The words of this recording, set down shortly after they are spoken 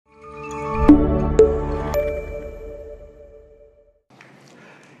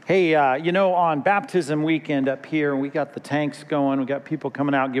Hey, on baptism weekend up here, we got the tanks going, we got people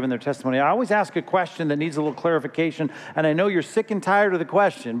coming out giving their testimony. I always ask a question that needs a little clarification, and I know you're sick and tired of the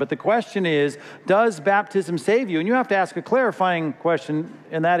question, but the question is, does baptism save you? And you have to ask a clarifying question,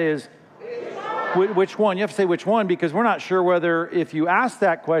 and that is, which one? You have to say which one, because we're not sure whether if you ask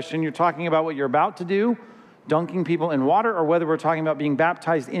that question, you're talking about what you're about to do, dunking people in water, or whether we're talking about being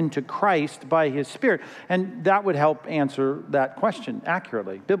baptized into Christ by His Spirit. And that would help answer that question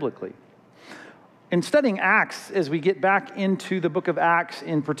accurately, biblically. In studying Acts, as we get back into the book of Acts,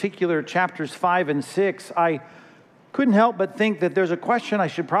 in particular chapters 5 and 6, I couldn't help but think that there's a question I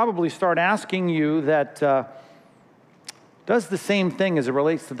should probably start asking you that does the same thing as it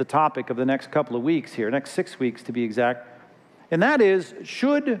relates to the topic of the next couple of weeks here, next 6 weeks to be exact. And that is,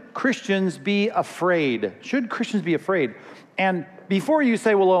 should Christians be afraid? Should Christians be afraid? And before you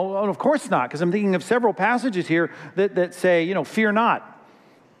say, well, of course not, because I'm thinking of several passages here that say, fear not.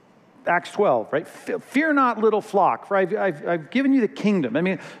 Acts 12, right? Fear not, little flock, for I've given you the kingdom. I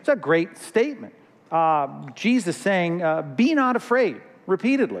mean, it's a great statement. Jesus saying, be not afraid,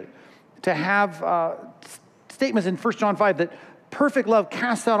 repeatedly. To have statements in 1 John 5 that perfect love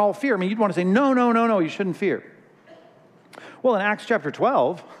casts out all fear. I mean, you'd want to say, no, you shouldn't fear. Well, in Acts chapter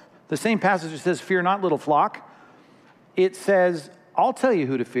 12, the same passage that says, fear not, little flock, it says, I'll tell you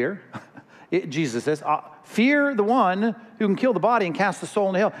who to fear. Jesus says, fear the one who can kill the body and cast the soul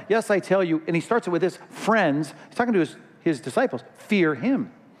into hell. Yes, I tell you. And he starts it with his friends. He's talking to his disciples. Fear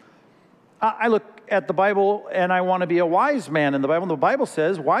him. I look at the Bible and I want to be a wise man in the Bible. And the Bible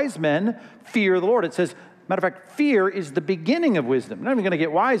says, wise men fear the Lord. It says, matter of fact, fear is the beginning of wisdom. You're not even going to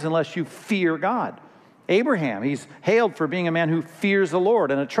get wise unless you fear God. Abraham, he's hailed for being a man who fears the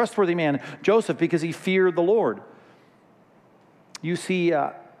Lord, and a trustworthy man, Joseph, because he feared the Lord. You see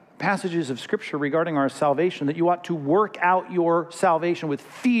passages of Scripture regarding our salvation that you ought to work out your salvation with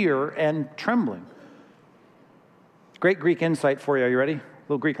fear and trembling. Great Greek insight for you. Are you ready? A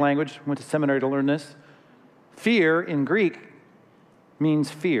little Greek language. Went to seminary to learn this. Fear in Greek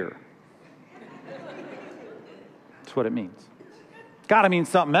means fear. That's what it means. Got to mean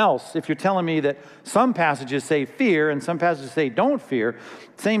something else. If you're telling me that some passages say fear and some passages say don't fear,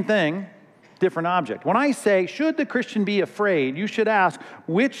 same thing, different object. When I say, should the Christian be afraid, you should ask,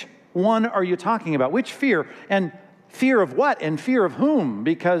 which one are you talking about? Which fear? And fear of what? And fear of whom?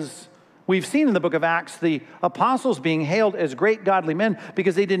 Because we've seen in the book of Acts the apostles being hailed as great godly men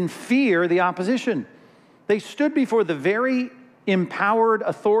because they didn't fear the opposition. They stood before the very empowered,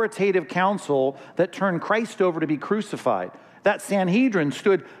 authoritative council that turned Christ over to be crucified. That Sanhedrin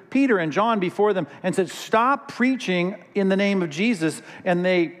stood Peter and John before them and said, stop preaching in the name of Jesus. And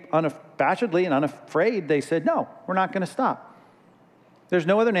they, unabashedly and unafraid, they said, no, we're not going to stop. There's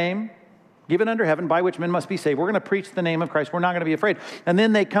no other name given under heaven by which men must be saved. We're going to preach the name of Christ. We're not going to be afraid. And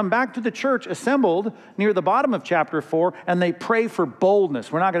then they come back to the church assembled near the bottom of chapter 4, and they pray for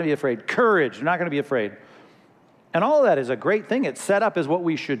boldness. We're not going to be afraid. Courage. We're not going to be afraid. And all of that is a great thing. It's set up as what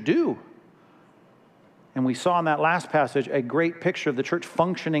we should do. And we saw in that last passage a great picture of the church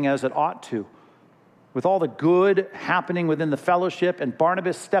functioning as it ought to, with all the good happening within the fellowship and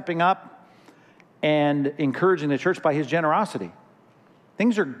Barnabas stepping up and encouraging the church by his generosity.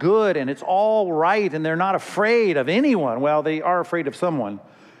 Things are good and it's all right and they're not afraid of anyone. Well, they are afraid of someone.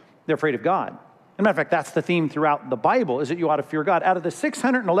 They're afraid of God. As a matter of fact, that's the theme throughout the Bible, is that you ought to fear God. Out of the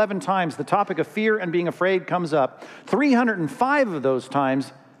 611 times the topic of fear and being afraid comes up, 305 of those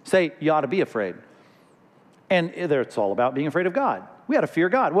times say you ought to be afraid. And it's all about being afraid of God. We ought to fear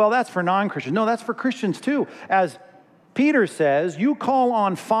God. Well, that's for non-Christians. No, that's for Christians too. As Peter says, you call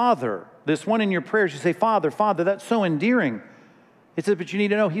on Father. This one in your prayers, you say, Father, Father. That's so endearing. It says, but you need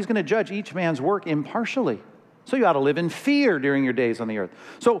to know He's going to judge each man's work impartially. So you ought to live in fear during your days on the earth.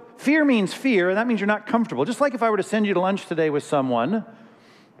 So fear means fear, and that means you're not comfortable. Just like if I were to send you to lunch today with someone.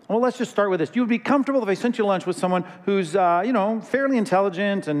 Well, let's just start with this. You would be comfortable if I sent you to lunch with someone who's, fairly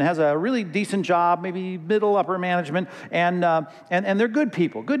intelligent and has a really decent job, maybe middle, upper management, and they're good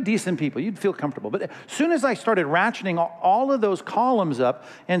people, good, decent people. You'd feel comfortable. But as soon as I started ratcheting all of those columns up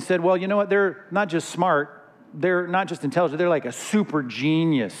and said, well, you know what, they're not just smart, they're not just intelligent, they're like a super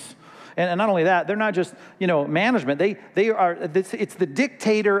genius. And not only that, they're not just, management. They are, it's the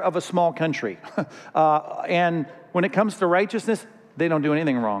dictator of a small country. And when it comes to righteousness, they don't do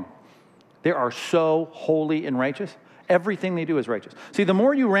anything wrong. They are so holy and righteous. Everything they do is righteous. See, the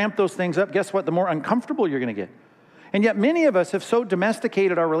more you ramp those things up, guess what? The more uncomfortable you're going to get. And yet many of us have so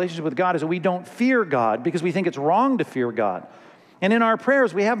domesticated our relationship with God is that we don't fear God because we think it's wrong to fear God. And in our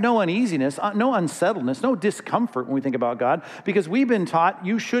prayers, we have no uneasiness, no unsettledness, no discomfort when we think about God because we've been taught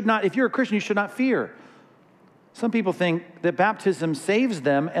you should not, if you're a Christian, you should not fear. Some people think that baptism saves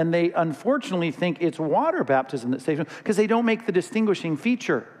them, and they unfortunately think it's water baptism that saves them because they don't make the distinguishing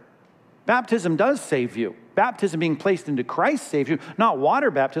feature. Baptism does save you. Baptism being placed into Christ saves you, not water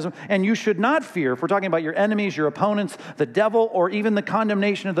baptism. And you should not fear, if we're talking about your enemies, your opponents, the devil, or even the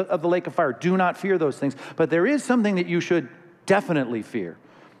condemnation of the lake of fire. Do not fear those things. But there is something that you should definitely fear,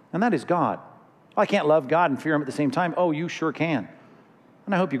 and that is God. I can't love God and fear him at the same time. Oh, you sure can.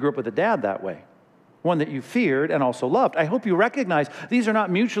 And I hope you grew up with a dad that way, one that you feared and also loved. I hope you recognize these are not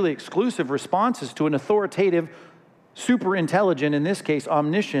mutually exclusive responses to an authoritative, super intelligent, in this case,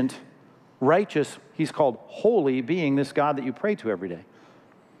 omniscient, righteous, he's called holy being, this God that you pray to every day.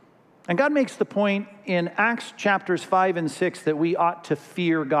 And God makes the point in Acts chapters 5 and 6 that we ought to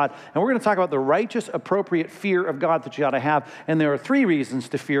fear God. And we're going to talk about the righteous, appropriate fear of God that you ought to have. And there are 3 reasons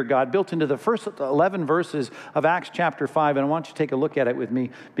to fear God built into the first 11 verses of Acts chapter 5. And I want you to take a look at it with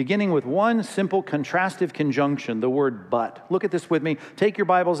me, beginning with one simple contrastive conjunction, the word but. Look at this with me. Take your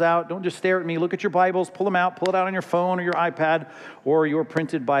Bibles out. Don't just stare at me. Look at your Bibles. Pull them out. Pull it out on your phone or your iPad or your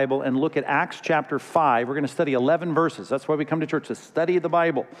printed Bible and look at Acts chapter 5. We're going to study 11 verses. That's why we come to church, to study the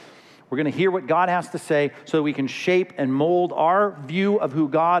Bible. We're going to hear what God has to say so that we can shape and mold our view of who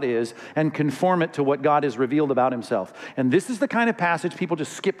God is and conform it to what God has revealed about himself. And this is the kind of passage people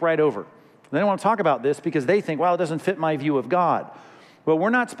just skip right over. They don't want to talk about this because they think, well, it doesn't fit my view of God. Well,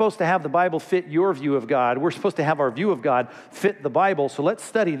 we're not supposed to have the Bible fit your view of God. We're supposed to have our view of God fit the Bible. So let's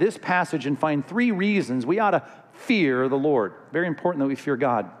study this passage and find 3 reasons we ought to fear the Lord. Very important that we fear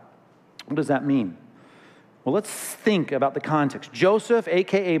God. What does that mean? Well, let's think about the context. Joseph,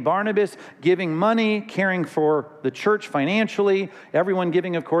 a.k.a. Barnabas, giving money, caring for the church financially. Everyone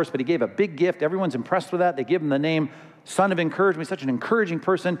giving, of course, but he gave a big gift. Everyone's impressed with that. They give him the name Son of Encouragement. He's such an encouraging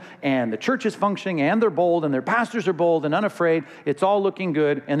person. And the church is functioning, and they're bold, and their pastors are bold and unafraid. It's all looking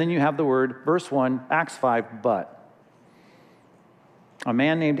good. And then you have the word, verse 1, Acts 5, but. A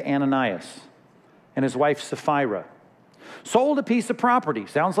man named Ananias and his wife Sapphira sold a piece of property.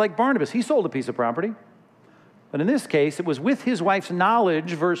 Sounds like Barnabas. He sold a piece of property. But in this case, it was with his wife's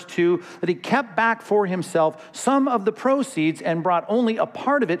knowledge, verse 2, that he kept back for himself some of the proceeds and brought only a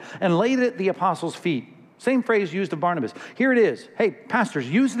part of it and laid it at the apostles' feet. Same phrase used of Barnabas. Here it is. Hey, pastors,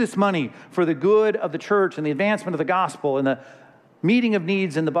 use this money for the good of the church and the advancement of the gospel and the meeting of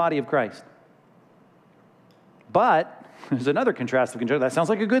needs in the body of Christ. But there's another contrastive conjunction. That sounds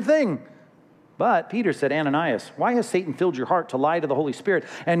like a good thing. But Peter said, Ananias, why has Satan filled your heart to lie to the Holy Spirit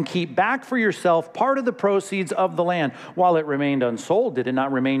and keep back for yourself part of the proceeds of the land? While it remained unsold, did it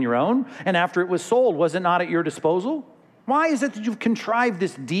not remain your own? And after it was sold, was it not at your disposal? Why is it that you've contrived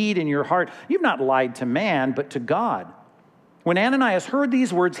this deed in your heart? You've not lied to man, but to God. When Ananias heard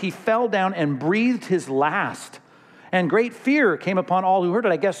these words, he fell down and breathed his last. And great fear came upon all who heard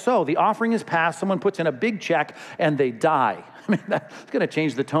it. I guess so. The offering is passed. Someone puts in a big check and they die. I mean, that's going to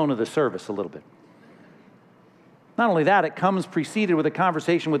change the tone of the service a little bit. Not only that, it comes preceded with a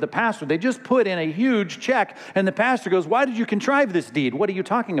conversation with the pastor. They just put in a huge check, and the pastor goes, why did you contrive this deed? What are you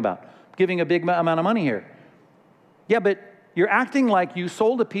talking about? Giving a big amount of money here. Yeah, but you're acting like you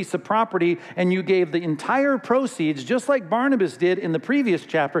sold a piece of property and you gave the entire proceeds, just like Barnabas did in the previous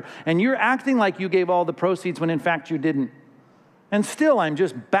chapter, and you're acting like you gave all the proceeds when in fact you didn't. And still, I'm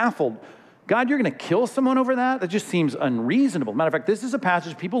just baffled. God, you're going to kill someone over that? That just seems unreasonable. Matter of fact, this is a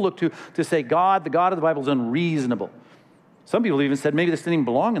passage people look to say God, the God of the Bible, is unreasonable. Some people even said maybe this didn't even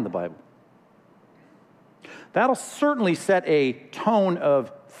belong in the Bible. That'll certainly set a tone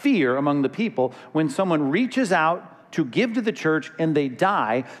of fear among the people when someone reaches out to give to the church and they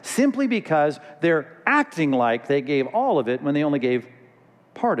die simply because they're acting like they gave all of it when they only gave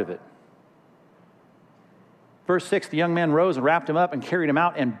part of it. Verse 6, the young man rose and wrapped him up and carried him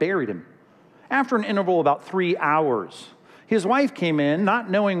out and buried him. After an interval of about 3 hours, his wife came in, not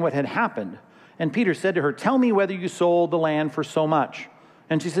knowing what had happened. And Peter said to her, tell me whether you sold the land for so much.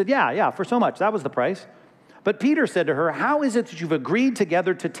 And she said, yeah, for so much. That was the price. But Peter said to her, how is it that you've agreed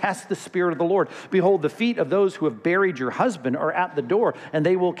together to test the Spirit of the Lord? Behold, the feet of those who have buried your husband are at the door, and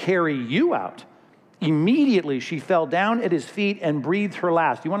they will carry you out. Immediately she fell down at his feet and breathed her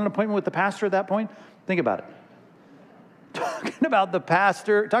last. You want an appointment with the pastor at that point? Think about it. Talking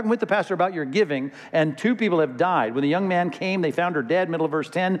with the pastor about your giving, and 2 people have died. When the young man came, they found her dead, middle of verse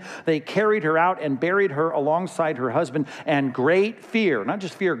 10. They carried her out and buried her alongside her husband, and great fear, not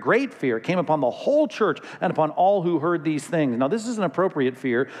just fear, great fear came upon the whole church and upon all who heard these things. Now, this is an appropriate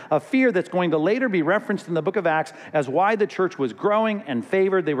fear, a fear that's going to later be referenced in the book of Acts as why the church was growing and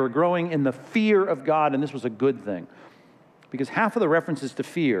favored. They were growing in the fear of God, and this was a good thing. Because half of the references to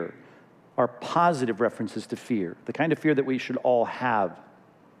fear are positive references to fear, the kind of fear that we should all have.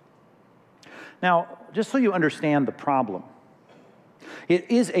 Now, just so you understand the problem, it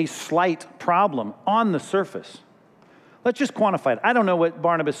is a slight problem on the surface. Let's just quantify it. I don't know what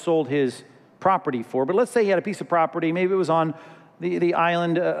Barnabas sold his property for, but let's say he had a piece of property, maybe it was on the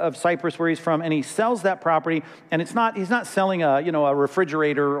island of Cyprus where he's from, and he sells that property, and he's not selling a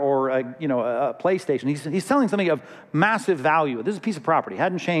refrigerator or a PlayStation. He's selling something of massive value. This is a piece of property,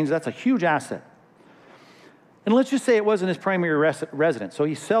 hadn't changed. That's a huge asset. And let's just say it wasn't his primary residence. So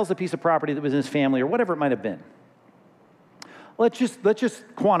he sells a piece of property that was in his family or whatever it might have been. Let's just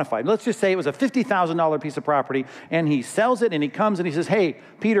quantify. Let's just say it was a $50,000 piece of property, and he sells it, and he comes and he says, hey,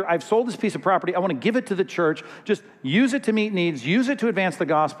 Peter, I've sold this piece of property. I want to give it to the church. Just use it to meet needs. Use it to advance the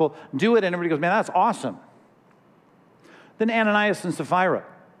gospel. Do it. And everybody goes, man, that's awesome. Then Ananias and Sapphira,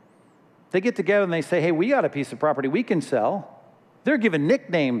 they get together and they say, hey, we got a piece of property we can sell. They're giving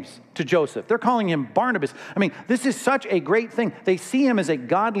nicknames to Joseph. They're calling him Barnabas. I mean, this is such a great thing. They see him as a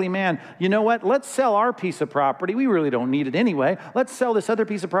godly man. You know what? Let's sell our piece of property. We really don't need it anyway. Let's sell this other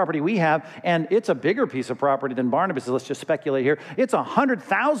piece of property we have, and it's a bigger piece of property than Barnabas. Let's just speculate here. It's a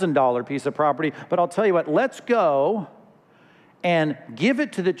 $100,000 piece of property, but I'll tell you what, let's go and give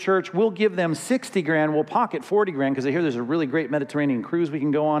it to the church. We'll give them 60 grand. We'll pocket 40 grand because I hear there's a really great Mediterranean cruise we can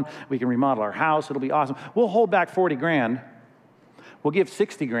go on. We can remodel our house. It'll be awesome. We'll hold back 40 grand. We'll give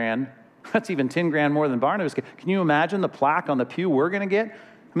 60 grand. That's even 10 grand more than Barnabas. Can you imagine the plaque on the pew we're going to get? I mean,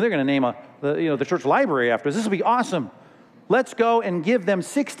 they're going to name the church library after us. This will be awesome. Let's go and give them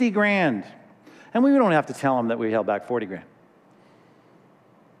 60 grand. And we don't have to tell them that we held back 40 grand.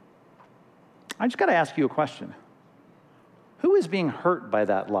 I just got to ask you a question. Who is being hurt by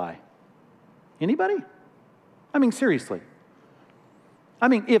that lie? Anybody? I mean, seriously. I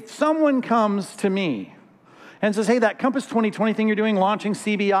mean, if someone comes to me and says, hey, that Compass 2020 thing you're doing, launching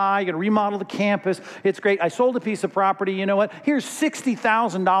CBI, you're going to remodel the campus, it's great. I sold a piece of property. You know what? Here's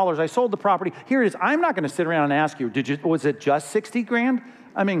 $60,000. I sold the property. Here it is. I'm not going to sit around and ask you, was it just 60 grand?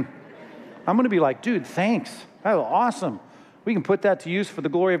 I mean, I'm going to be like, dude, thanks. That was awesome. We can put that to use for the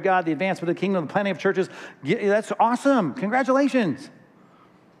glory of God, the advancement of the kingdom, the planting of churches. That's awesome. Congratulations.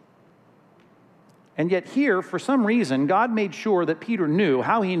 And yet here, for some reason, God made sure that Peter knew.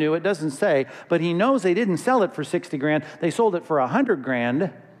 How he knew, it doesn't say, but he knows they didn't sell it for 60 grand. They sold it for 100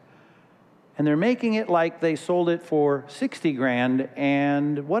 grand, and they're making it like they sold it for 60 grand,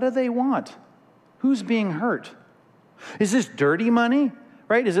 and what do they want? Who's being hurt? Is this dirty money,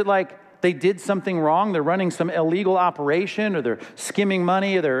 right? Is it like they did something wrong? They're running some illegal operation, or they're skimming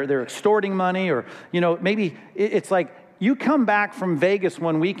money, or they're extorting money, or, maybe it's like, you come back from Vegas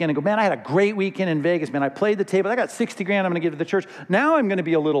one weekend and go, man, I had a great weekend in Vegas, man. I played the table. I got 60 grand I'm going to give to the church. Now I'm going to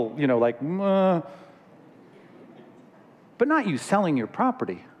be a little, But not you selling your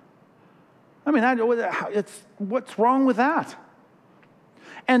property. I mean, what's wrong with that?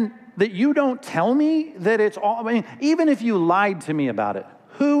 And that you don't tell me that it's all, I mean, even if you lied to me about it,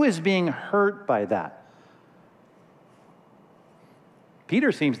 who is being hurt by that?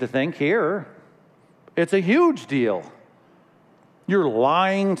 Peter seems to think here, it's a huge deal. You're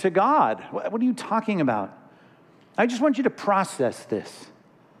lying to God. What are you talking about? I just want you to process this.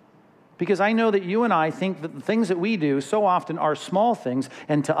 Because I know that you and I think that the things that we do so often are small things,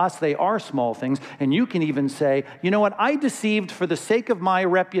 and to us they are small things. And you can even say, you know what, I deceived for the sake of my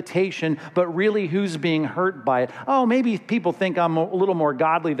reputation, but really who's being hurt by it? Oh, maybe people think I'm a little more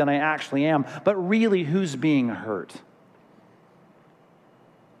godly than I actually am, but really who's being hurt?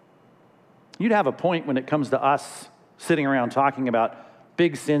 You'd have a point when it comes to us sitting around talking about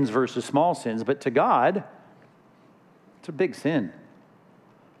big sins versus small sins, but to God, it's a big sin.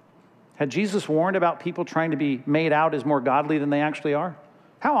 Had Jesus warned about people trying to be made out as more godly than they actually are?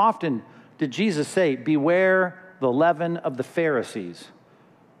 How often did Jesus say, beware the leaven of the Pharisees?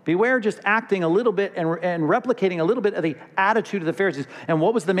 Beware just acting a little bit and replicating a little bit of the attitude of the Pharisees. And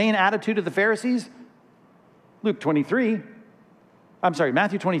what was the main attitude of the Pharisees? Matthew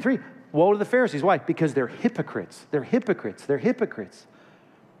 23. Woe to the Pharisees. Why? Because they're hypocrites. They're hypocrites. They're hypocrites.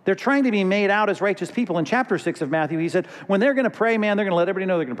 They're trying to be made out as righteous people. In chapter 6 of Matthew, he said, when they're going to pray, man, they're going to let everybody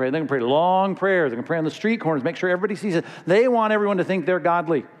know they're going to pray. They're going to pray long prayers. They're going to pray on the street corners, make sure everybody sees it. They want everyone to think they're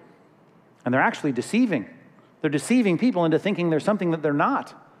godly. And they're actually deceiving. They're deceiving people into thinking they're something that they're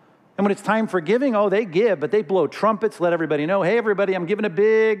not. And when it's time for giving, they give, but they blow trumpets, let everybody know, hey, everybody, I'm giving a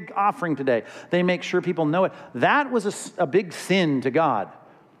big offering today. They make sure people know it. That was a big sin to God.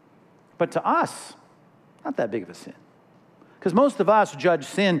 But to us, not that big of a sin. Because most of us judge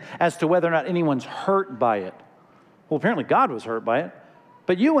sin as to whether or not anyone's hurt by it. Well, apparently God was hurt by it.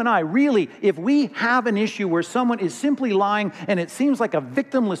 But you and I, really, if we have an issue where someone is simply lying and it seems like a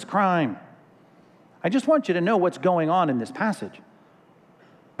victimless crime, I just want you to know what's going on in this passage.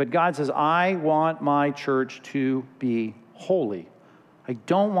 But God says, I want my church to be holy. I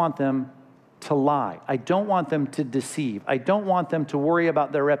don't want them to lie. I don't want them to deceive. I don't want them to worry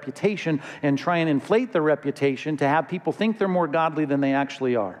about their reputation and try and inflate their reputation to have people think they're more godly than they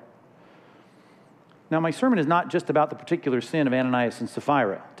actually are. Now, my sermon is not just about the particular sin of Ananias and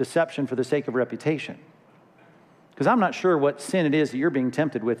Sapphira, deception for the sake of reputation. Because I'm not sure what sin it is that you're being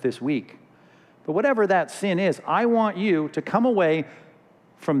tempted with this week. But whatever that sin is, I want you to come away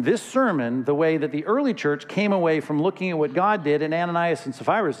from this sermon the way that the early church came away from looking at what God did in Ananias and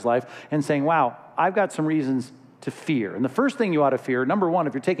Sapphira's life and saying, wow, I've got some reasons to fear. And the first thing you ought to fear, number one,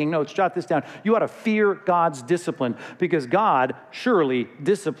 if you're taking notes, jot this down, you ought to fear God's discipline, because God surely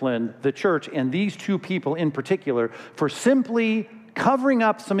disciplined the church and these two people in particular for simply covering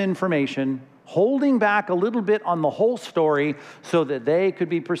up some information, holding back a little bit on the whole story so that they could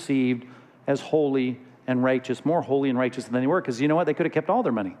be perceived as holy and righteous, more holy and righteous than they were, because you know what? They could have kept all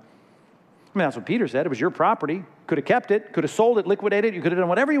their money. I mean, that's what Peter said. It was your property. Could have kept it, could have sold it, liquidated it. You could have done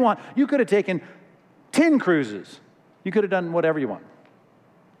whatever you want. You could have taken 10 cruises. You could have done whatever you want.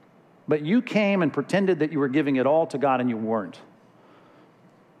 But you came and pretended that you were giving it all to God, and you weren't.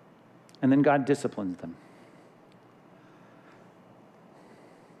 And then God disciplines them.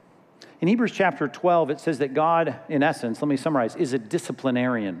 In Hebrews chapter 12, it says that God, in essence, let me summarize, is a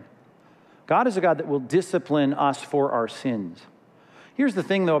disciplinarian. God is a God that will discipline us for our sins. Here's the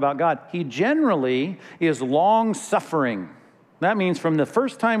thing, though, about God. He generally is long-suffering. That means from the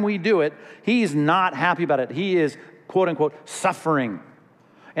first time we do it, he's not happy about it. He is, quote unquote, suffering.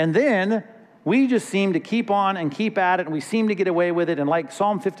 And then we just seem to keep on and keep at it, and we seem to get away with it. And like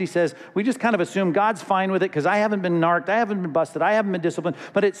Psalm 50 says, we just kind of assume God's fine with it because I haven't been narked, I haven't been busted, I haven't been disciplined.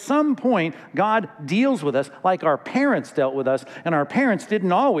 But at some point, God deals with us like our parents dealt with us, and our parents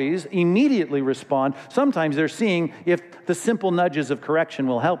didn't always immediately respond. Sometimes they're seeing if the simple nudges of correction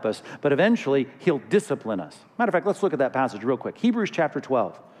will help us, but eventually he'll discipline us. Matter of fact, let's look at that passage real quick. Hebrews chapter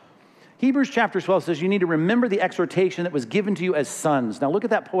 12. Hebrews chapter 12 says you need to remember the exhortation that was given to you as sons. Now look at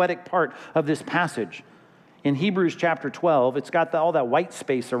that poetic part of this passage. In Hebrews chapter 12, it's got all that white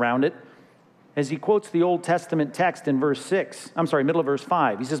space around it. As he quotes the Old Testament text in middle of verse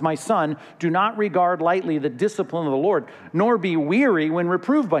 5. He says, my son, do not regard lightly the discipline of the Lord, nor be weary when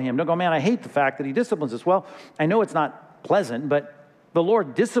reproved by him. Don't go, man, I hate the fact that he disciplines us. Well, I know it's not pleasant, but the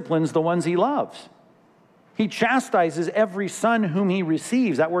Lord disciplines the ones he loves. He chastises every son whom he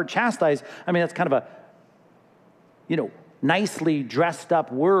receives. That word chastise, I mean, that's kind of a, nicely dressed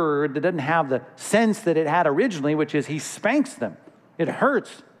up word that doesn't have the sense that it had originally, which is he spanks them. It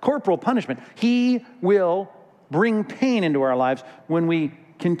hurts. Corporal punishment. He will bring pain into our lives when we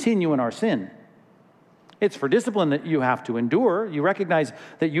continue in our sin. It's for discipline that you have to endure. You recognize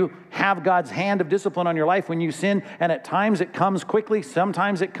that you have God's hand of discipline on your life when you sin, and at times it comes quickly.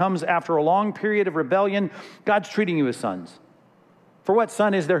 Sometimes it comes after a long period of rebellion. God's treating you as sons. For what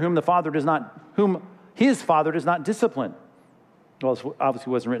son is there whom his father does not discipline? Well, it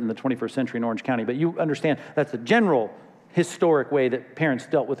obviously wasn't written in the 21st century in Orange County, but you understand that's the general historic way that parents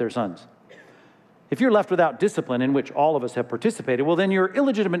dealt with their sons. If you're left without discipline, in which all of us have participated, well, then you're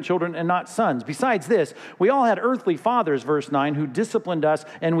illegitimate children and not sons. Besides this, we all had earthly fathers, verse 9, who disciplined us,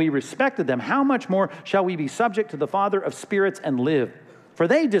 and we respected them. How much more shall we be subject to the Father of spirits and live? For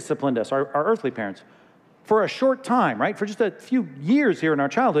they disciplined us, our earthly parents, for a short time, right? For just a few years here in our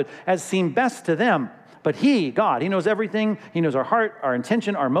childhood, as seemed best to them. But he, God, he knows everything. He knows our heart, our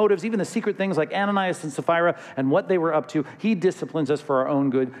intention, our motives, even the secret things like Ananias and Sapphira and what they were up to. He disciplines us for our own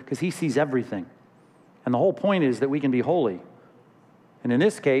good because he sees everything. And the whole point is that we can be holy. And in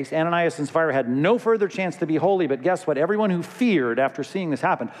this case, Ananias and Sapphira had no further chance to be holy, but guess what? Everyone who feared after seeing this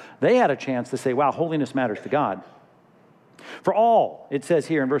happen, they had a chance to say, wow, holiness matters to God. For all, it says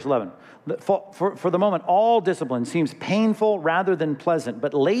here in verse 11, for the moment, all discipline seems painful rather than pleasant,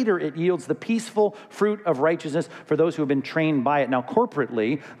 but later it yields the peaceful fruit of righteousness for those who have been trained by it. Now,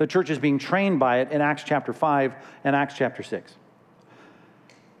 corporately, the church is being trained by it in Acts chapter 5 and Acts chapter 6.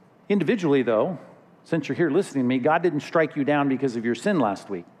 Individually, though, since you're here listening to me, God didn't strike you down because of your sin last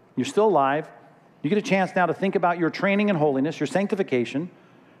week. You're still alive. You get a chance now to think about your training in holiness, your sanctification.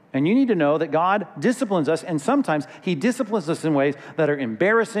 And you need to know that God disciplines us, and sometimes he disciplines us in ways that are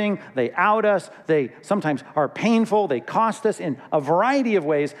embarrassing, they out us, they sometimes are painful, they cost us in a variety of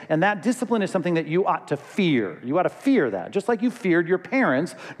ways, and that discipline is something that you ought to fear. You ought to fear that, just like you feared your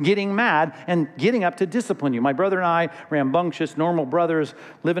parents getting mad and getting up to discipline you. My brother and I, rambunctious, normal brothers,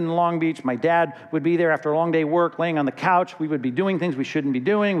 living in Long Beach. My dad would be there after a long day work, laying on the couch. We would be doing things we shouldn't be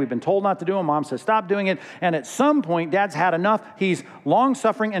doing. We've been told not to do them. Mom says, stop doing it. And at some point, Dad's had enough. He's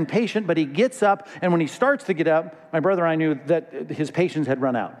long-suffering and and patient, but he gets up, and when he starts to get up, my brother and I knew that his patience had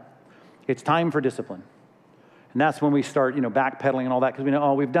run out. It's time for discipline. And that's when we start, backpedaling and all that, because we know,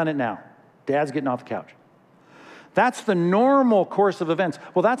 oh, we've done it now. Dad's getting off the couch. That's the normal course of events.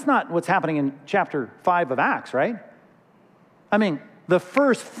 Well, that's not what's happening in chapter 5 of Acts, right? I mean, the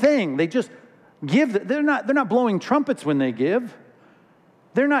first thing, they just give, they're not blowing trumpets when they give.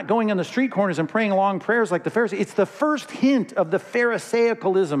 They're not going on the street corners and praying long prayers like the Pharisees. It's the first hint of the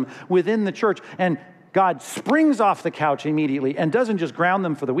Pharisaicalism within the church. And God springs off the couch immediately and doesn't just ground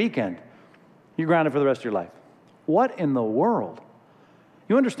them for the weekend. You're grounded for the rest of your life. What in the world?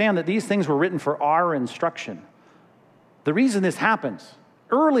 You understand that these things were written for our instruction. The reason this happens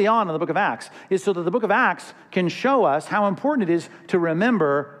early on in the book of Acts is so that the book of Acts can show us how important it is to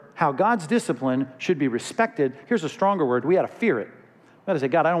remember how God's discipline should be respected. Here's a stronger word. We ought to fear it. We ought to say,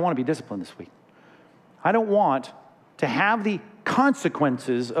 God, I don't want to be disciplined this week. I don't want to have the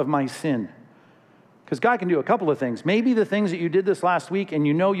consequences of my sin. Because God can do a couple of things. Maybe the things that you did this last week and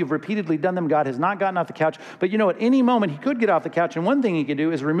you've repeatedly done them, God has not gotten off the couch. But at any moment he could get off the couch. And one thing he could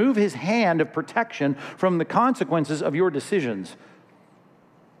do is remove his hand of protection from the consequences of your decisions.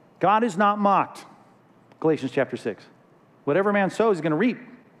 God is not mocked. Galatians chapter 6. Whatever man sows, he's going to reap.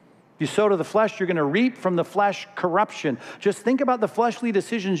 If you sow to the flesh, you're going to reap from the flesh corruption. Just think about the fleshly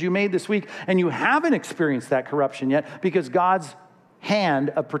decisions you made this week, and you haven't experienced that corruption yet because God's hand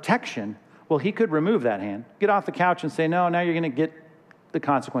of protection, well, he could remove that hand. Get off the couch and say, no, now you're going to get the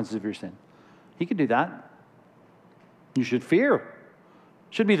consequences of your sin. He could do that. You should fear.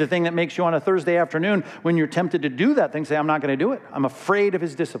 Should be the thing that makes you on a Thursday afternoon when you're tempted to do that thing, say, I'm not going to do it. I'm afraid of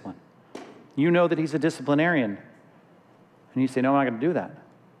his discipline. You know that he's a disciplinarian. And you say, no, I'm not going to do that.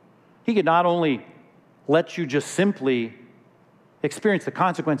 He could not only let you just simply experience the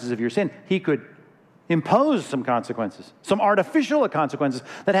consequences of your sin, he could impose some consequences, some artificial consequences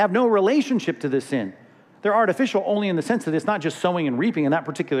that have no relationship to this sin. They're artificial only in the sense that it's not just sowing and reaping in that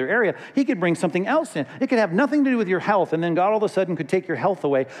particular area. He could bring something else in. It could have nothing to do with your health, and then God all of a sudden could take your health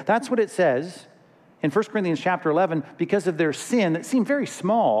away. That's what it says in 1 Corinthians chapter 11, because of their sin that seemed very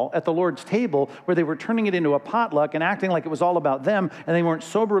small at the Lord's table, where they were turning it into a potluck and acting like it was all about them, and they weren't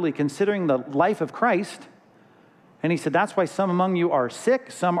soberly considering the life of Christ. And he said, that's why some among you are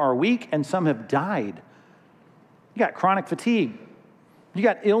sick, some are weak, and some have died. You got chronic fatigue. You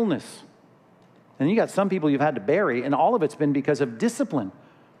got illness. And you got some people you've had to bury, and all of it's been because of discipline.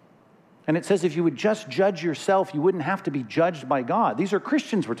 And it says if you would just judge yourself, you wouldn't have to be judged by God. These are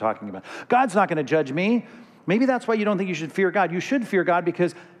Christians we're talking about. God's not going to judge me. Maybe that's why you don't think you should fear God. You should fear God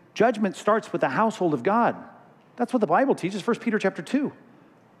because judgment starts with the household of God. That's what the Bible teaches, 1 Peter chapter 2.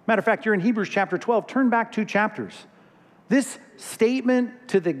 Matter of fact, you're in Hebrews chapter 12. Turn back 2 chapters. This statement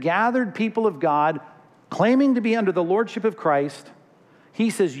to the gathered people of God, claiming to be under the lordship of Christ, he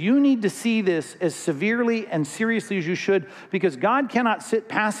says, you need to see this as severely and seriously as you should, because God cannot sit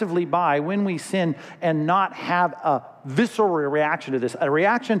passively by when we sin and not have a visceral reaction to this, a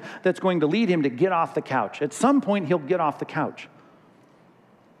reaction that's going to lead him to get off the couch. At some point, he'll get off the couch.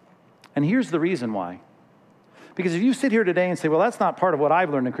 And here's the reason why. Because if you sit here today and say, well, that's not part of what I've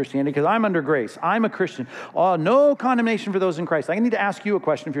learned in Christianity because I'm under grace, I'm a Christian, no condemnation for those in Christ. I need to ask you a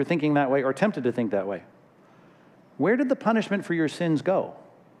question if you're thinking that way or tempted to think that way. Where did the punishment for your sins go?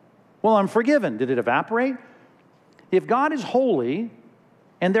 Well, I'm forgiven. Did it evaporate? If God is holy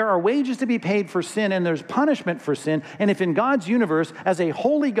and there are wages to be paid for sin and there's punishment for sin, and if in God's universe, as a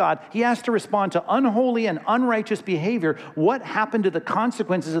holy God, he has to respond to unholy and unrighteous behavior, what happened to the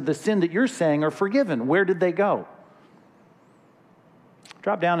consequences of the sin that you're saying are forgiven? Where did they go?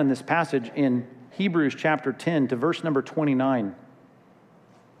 Drop down in this passage in Hebrews chapter 10 to verse number 29.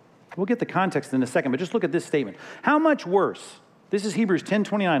 We'll get the context in a second, but just look at this statement. How much worse? This is Hebrews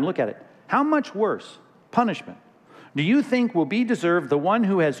 10:29. Look at it. How much worse punishment do you think will be deserved the one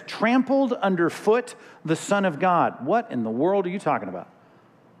who has trampled underfoot the Son of God? What in the world are you talking about?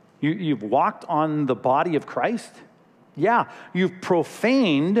 You've walked on the body of Christ? Yeah, you've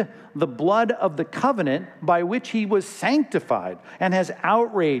profaned the blood of the covenant by which he was sanctified and has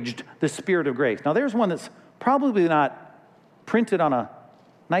outraged the Spirit of grace. Now, there's one that's probably not printed on a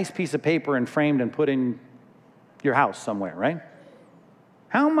nice piece of paper and framed and put in your house somewhere, right?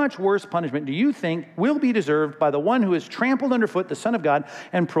 How much worse punishment do you think will be deserved by the one who has trampled underfoot the Son of God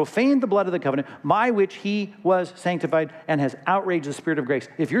and profaned the blood of the covenant by which he was sanctified and has outraged the Spirit of grace?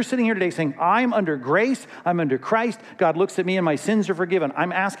 If you're sitting here today saying, I'm under grace, I'm under Christ, God looks at me and my sins are forgiven,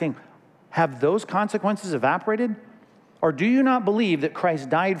 I'm asking, have those consequences evaporated? Or do you not believe that Christ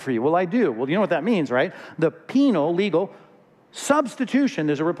died for you? Well, I do. Well, you know what that means, right? The penal, legal substitution,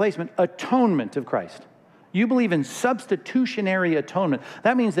 there's a replacement, atonement of Christ. You believe in substitutionary atonement.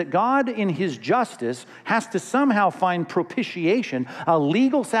 That means that God, in his justice, has to somehow find propitiation, a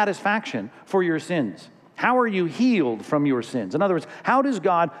legal satisfaction for your sins. How are you healed from your sins? In other words, how does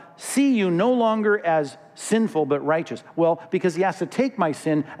God see you no longer as sinful but righteous? Well, because he has to take my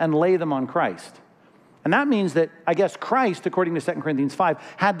sin and lay them on Christ. And that means that, I guess, Christ, according to 2 Corinthians 5,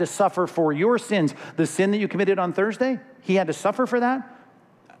 had to suffer for your sins. The sin that you committed on Thursday, he had to suffer for that?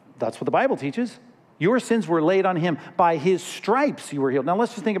 That's what the Bible teaches. Your sins were laid on him. By his stripes you were healed. Now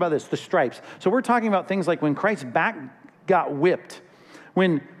let's just think about this, the stripes. So we're talking about things like when Christ's back got whipped,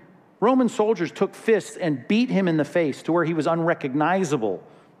 when Roman soldiers took fists and beat him in the face to where he was unrecognizable,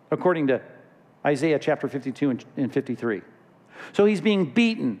 according to Isaiah chapter 52 and 53. So he's being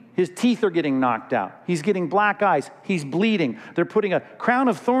beaten. His teeth are getting knocked out. He's getting black eyes. He's bleeding. They're putting a crown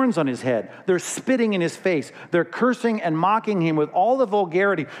of thorns on his head. They're spitting in his face. They're cursing and mocking him with all the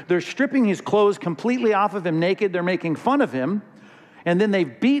vulgarity. They're stripping his clothes completely off of him naked. They're making fun of him. And then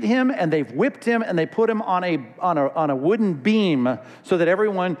they've beat him and they've whipped him and they put him on a wooden beam so that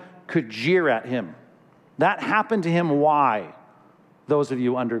everyone could jeer at him. That happened to him. Why? Those of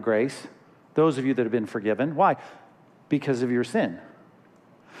you under grace, those of you that have been forgiven. Why? Because of your sin.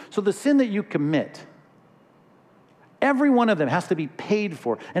 So the sin that you commit, every one of them has to be paid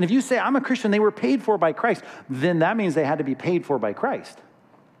for. And if you say, I'm a Christian, they were paid for by Christ, then that means they had to be paid for by Christ.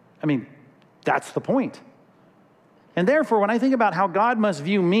 I mean, that's the point. And therefore, when I think about how God must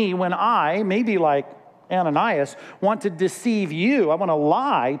view me when I, maybe like Ananias, want to deceive you, I want to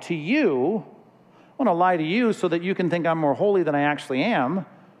lie to you, so that you can think I'm more holy than I actually am,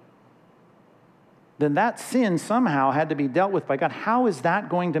 then that sin somehow had to be dealt with by God. How is that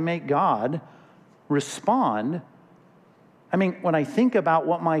going to make God respond? I mean, when I think about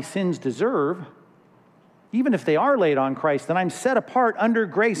what my sins deserve, even if they are laid on Christ, then I'm set apart under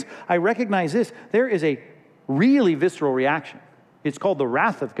grace. I recognize this. There is a really visceral reaction. It's called the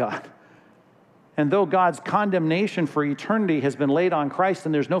wrath of God. And though God's condemnation for eternity has been laid on Christ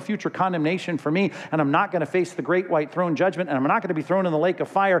and there's no future condemnation for me, and I'm not going to face the great white throne judgment, and I'm not going to be thrown in the lake of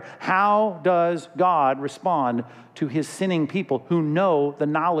fire, how does God respond to his sinning people who know the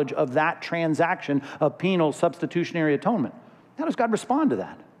knowledge of that transaction of penal substitutionary atonement? How does God respond to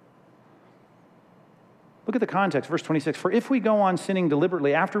that? Look at the context, verse 26. For if we go on sinning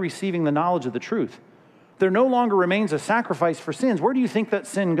deliberately after receiving the knowledge of the truth, there no longer remains a sacrifice for sins. Where do you think that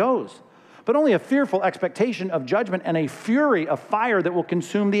sin goes? But only a fearful expectation of judgment and a fury of fire that will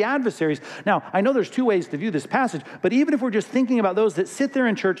consume the adversaries. Now, I know there's two ways to view this passage, but even if we're just thinking about those that sit there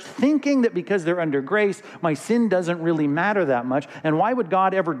in church thinking that because they're under grace, my sin doesn't really matter that much, and why would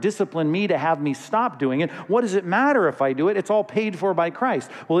God ever discipline me to have me stop doing it? What does it matter if I do it? It's all paid for by Christ.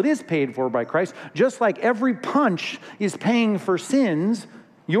 Well, it is paid for by Christ. Just like every punch is paying for sins,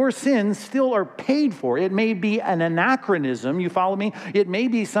 your sins still are paid for. It may be an anachronism, you follow me? It may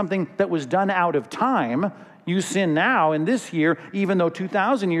be something that was done out of time. You sin now in this year, even though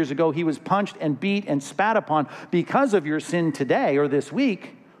 2,000 years ago he was punched and beat and spat upon because of your sin today or this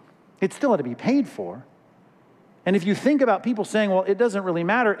week. It still had to be paid for. And if you think about people saying, well, it doesn't really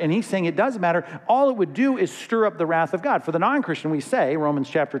matter, and he's saying it does matter, all it would do is stir up the wrath of God. For the non-Christian, we say, Romans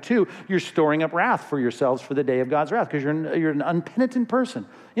chapter 2, you're storing up wrath for yourselves for the day of God's wrath because you're an unpenitent person.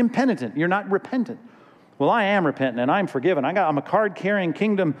 Impenitent. You're not repentant. Well, I am repentant, and I'm forgiven. I'm a card-carrying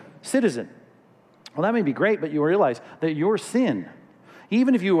kingdom citizen. Well, that may be great, but you realize that your sin,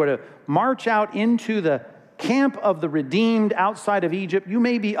 even if you were to march out into the camp of the redeemed outside of Egypt, you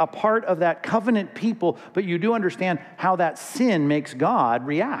may be a part of that covenant people, but you do understand how that sin makes God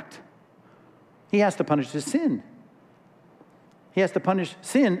react. He has to punish his sin. He has to punish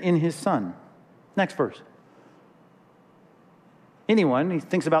sin in his Son. Next verse. Anyone, he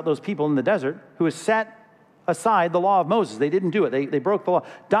thinks about those people in the desert who has set aside the law of Moses. They didn't do it. They broke the law.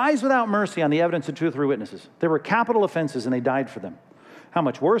 Dies without mercy on the evidence of two or three witnesses. There were capital offenses and they died for them. How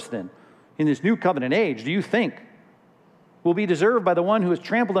much worse then, in this new covenant age, do you think will be deserved by the one who has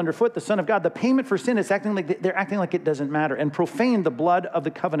trampled underfoot the Son of God? The payment for sin is they're acting like it doesn't matter and profaned the blood of the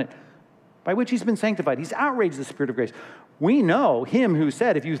covenant by which he's been sanctified. He's outraged the Spirit of grace. We know him who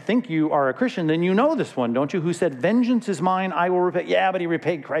said, if you think you are a Christian, then you know this one, don't you? Who said, vengeance is mine, I will repay. Yeah, but he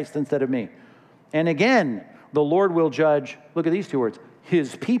repaid Christ instead of me. And again, the Lord will judge, look at these two words,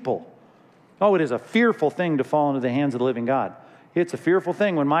 his people. Oh, it is a fearful thing to fall into the hands of the living God. It's a fearful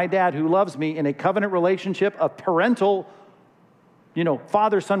thing when my dad, who loves me in a covenant relationship, a parental,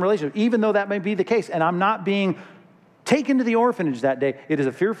 father-son relationship, even though that may be the case, and I'm not being taken to the orphanage that day, it is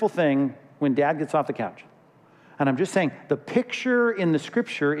a fearful thing when dad gets off the couch. And I'm just saying, the picture in the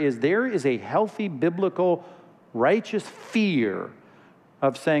scripture is there is a healthy, biblical, righteous fear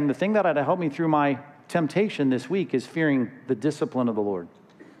of saying the thing that had to help me through my temptation this week is fearing the discipline of the Lord.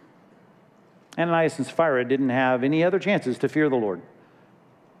 Ananias and Sapphira didn't have any other chances to fear the Lord.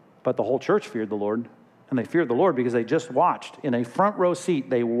 But the whole church feared the Lord. And they feared the Lord because they just watched. In a front row seat,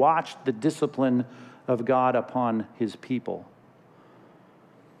 they watched the discipline of God upon his people.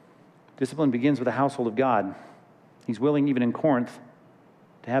 Discipline begins with the household of God. He's willing, even in Corinth,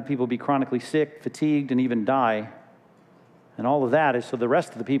 to have people be chronically sick, fatigued, and even die. And all of that is so the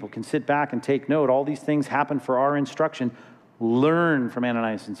rest of the people can sit back and take note. All these things happen for our instruction. Learn from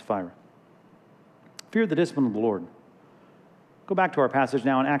Ananias and Sapphira. Fear the discipline of the Lord. Go back to our passage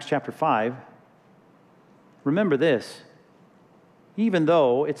now in Acts chapter 5. Remember this. Even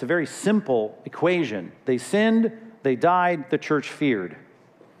though it's a very simple equation, they sinned, they died, the church feared.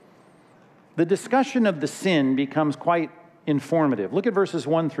 The discussion of the sin becomes quite informative. Look at verses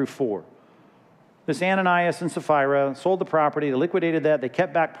 1 through 4. This Ananias and Sapphira sold the property, they liquidated that, they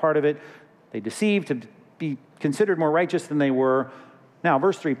kept back part of it, they deceived to be considered more righteous than they were. Now,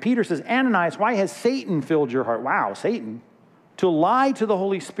 verse 3, Peter says, Ananias, why has Satan filled your heart? Wow, Satan. To lie to the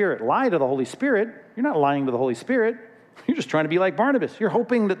Holy Spirit. Lie to the Holy Spirit? You're not lying to the Holy Spirit. You're just trying to be like Barnabas. You're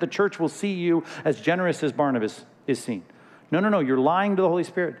hoping that the church will see you as generous as Barnabas is seen. No. You're lying to the Holy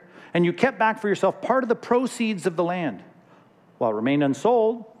Spirit. And you kept back for yourself part of the proceeds of the land. While it remained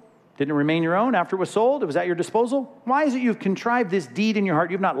unsold, didn't it remain your own after it was sold? It was at your disposal. Why is it you've contrived this deed in your heart?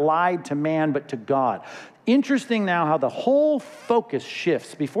 You've not lied to man, but to God. Interesting now how the whole focus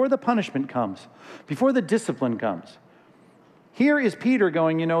shifts before the punishment comes, before the discipline comes. Here is Peter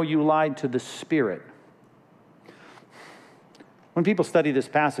going, you lied to the Spirit. When people study this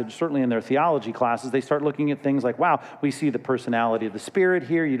passage, certainly in their theology classes, they start looking at things like, wow, we see the personality of the Spirit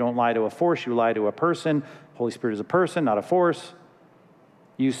here. You don't lie to a force, you lie to a person. Holy Spirit is a person, not a force.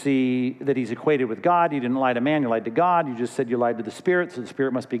 You see that he's equated with God. You didn't lie to man, you lied to God. You just said you lied to the Spirit, so the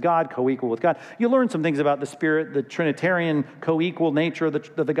Spirit must be God, co-equal with God. You learn some things about the Spirit, the Trinitarian co-equal nature of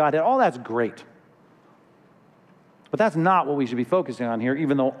the Godhead. All that's great. But that's not what we should be focusing on here,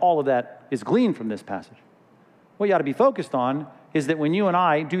 even though all of that is gleaned from this passage. What you ought to be focused on is that when you and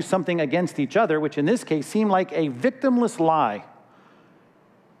I do something against each other, which in this case seemed like a victimless lie,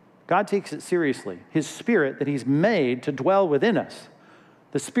 God takes it seriously. His Spirit that he's made to dwell within us,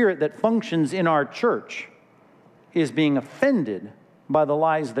 the Spirit that functions in our church, is being offended by the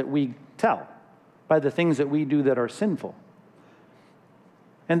lies that we tell, by the things that we do that are sinful.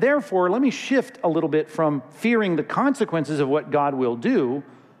 And therefore, let me shift a little bit from fearing the consequences of what God will do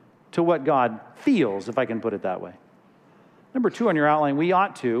to what God feels, if I can put it that way. Number 2 on your outline, we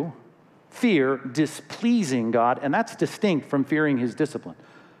ought to fear displeasing God, and that's distinct from fearing his discipline.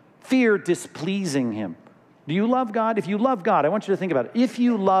 Fear displeasing him. Do you love God? If you love God, I want you to think about it. If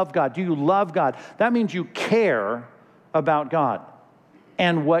you love God, do you love God? That means you care about God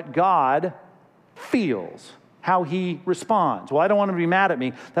and what God feels, how he responds. Well, I don't want him to be mad at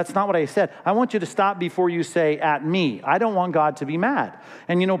me. That's not what I said. I want you to stop before you say, at me. I don't want God to be mad.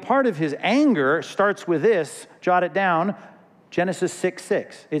 And part of his anger starts with this. Jot it down. Genesis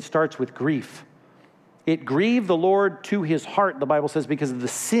 6:6. It starts with grief. It grieved the Lord to his heart, the Bible says, because of the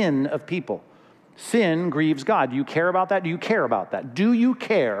sin of people. Sin grieves God. Do you care about that? Do you care about that? Do you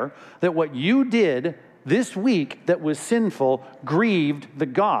care that what you did this week that was sinful grieved the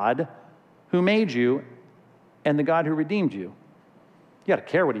God who made you and the God who redeemed you? You got to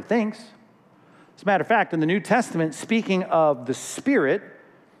care what he thinks. As a matter of fact, in the New Testament, speaking of the Spirit,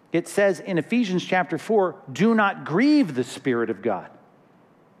 it says in Ephesians chapter 4, do not grieve the Spirit of God,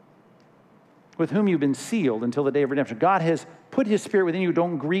 with whom you've been sealed until the day of redemption. God has put his Spirit within you.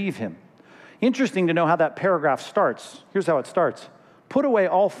 Don't grieve him. Interesting to know how that paragraph starts. Here's how it starts. Put away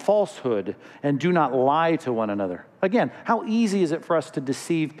all falsehood and do not lie to one another. Again, how easy is it for us to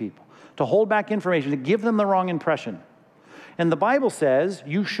deceive people, to hold back information, to give them the wrong impression? And the Bible says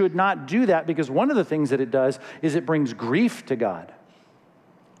you should not do that because one of the things that it does is it brings grief to God.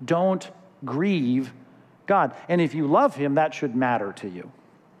 Don't grieve God. And if you love him, that should matter to you.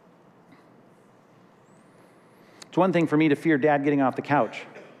 It's one thing for me to fear Dad getting off the couch.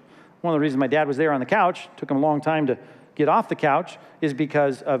 One of the reasons my dad was there on the couch, took him a long time to get off the couch, is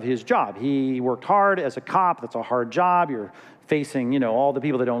because of his job. He worked hard as a cop. That's a hard job. You're facing, all the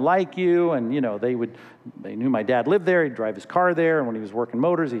people that don't like you. And, they knew my dad lived there. He'd drive his car there. And when he was working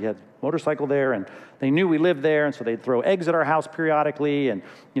motors, he had a motorcycle there. And they knew we lived there. And so they'd throw eggs at our house periodically. And,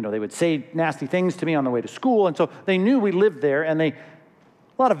 they would say nasty things to me on the way to school. And so they knew we lived there. And a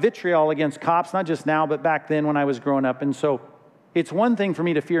lot of vitriol against cops, not just now, but back then when I was growing up. And so it's one thing for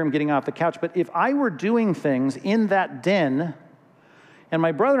me to fear him getting off the couch, but if I were doing things in that den, and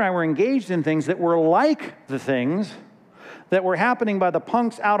my brother and I were engaged in things that were like the things that were happening by the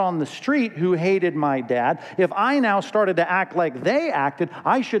punks out on the street who hated my dad, if I now started to act like they acted,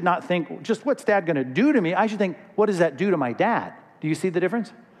 I should not think, just what's dad going to do to me? I should think, what does that do to my dad? Do you see the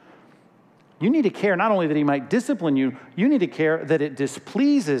difference? You need to care not only that he might discipline you, you need to care that it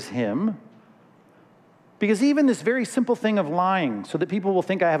displeases him. Because even this very simple thing of lying, so that people will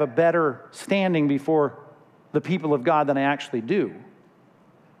think I have a better standing before the people of God than I actually do.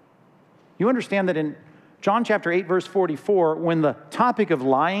 You understand that in John chapter 8, verse 44, when the topic of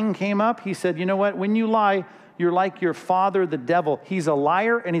lying came up, he said, you know what? When you lie, you're like your father, the devil. He's a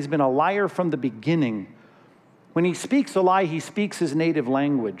liar, and he's been a liar from the beginning. When he speaks a lie, he speaks his native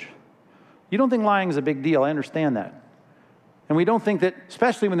language. You don't think lying is a big deal. I understand that. And we don't think that,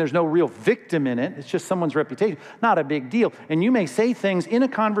 especially when there's no real victim in it, it's just someone's reputation, not a big deal. And you may say things in a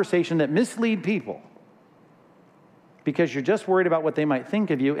conversation that mislead people because you're just worried about what they might think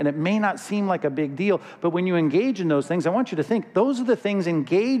of you, and it may not seem like a big deal. But when you engage in those things, I want you to think those are the things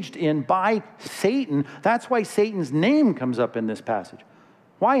engaged in by Satan. That's why Satan's name comes up in this passage.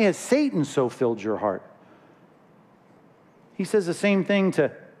 Why has Satan so filled your heart? He says the same thing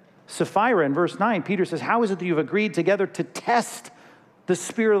to Sapphira in verse 9. Peter says, how is it that you've agreed together to test the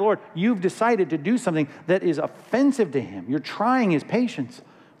Spirit of the Lord? You've decided to do something that is offensive to him. You're trying his patience,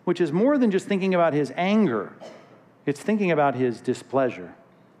 which is more than just thinking about his anger. It's thinking about his displeasure.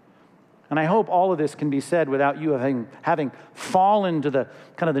 And I hope all of this can be said without you having fallen to the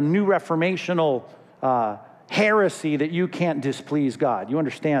kind of the new reformational heresy that you can't displease God. You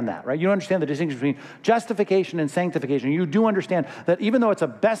understand that, right? You understand the distinction between justification and sanctification. You do understand that even though it's a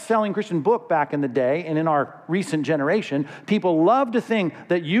best-selling Christian book back in the day and in our recent generation, people love to think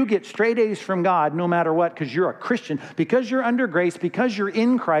that you get straight A's from God no matter what because you're a Christian. Because you're under grace, because you're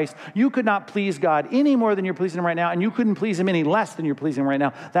in Christ, you could not please God any more than you're pleasing him right now, and you couldn't please him any less than you're pleasing him right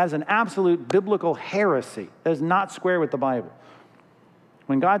now. That is an absolute biblical heresy. That is not square with the Bible.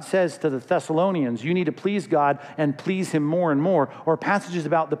 When God says to the Thessalonians, you need to please God and please him more and more, or passages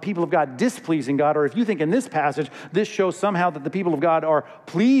about the people of God displeasing God, or if you think in this passage, this shows somehow that the people of God are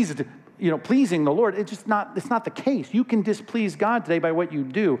pleasing the Lord, it's not the case. You can displease God today by what you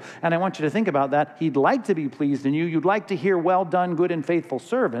do, and I want you to think about that. He'd like to be pleased in you. You'd like to hear, well done, good and faithful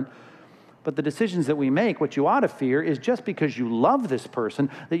servant, but the decisions that we make, what you ought to fear is just because you love this person,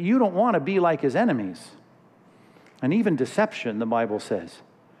 that you don't want to be like his enemies. And even deception, the Bible says,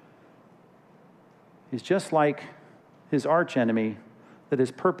 is just like his archenemy that is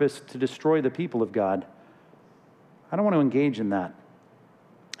purposed to destroy the people of God. I don't want to engage in that.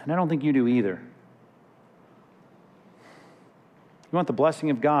 And I don't think you do either. You want the blessing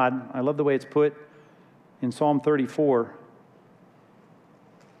of God. I love the way it's put in Psalm 34.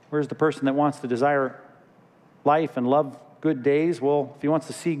 Where's the person that wants to desire life and love good days? Well, if he wants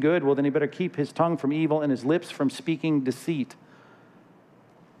to see good, well, then he better keep his tongue from evil and his lips from speaking deceit.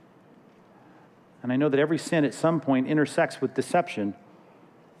 And I know that every sin at some point intersects with deception.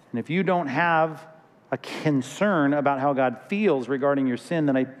 And if you don't have a concern about how God feels regarding your sin,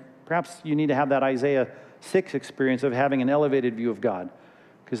 then perhaps you need to have that Isaiah 6 experience of having an elevated view of God.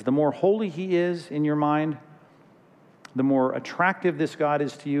 Because the more holy he is in your mind, the more attractive this God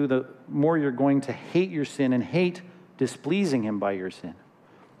is to you, the more you're going to hate your sin and hate displeasing him by your sin.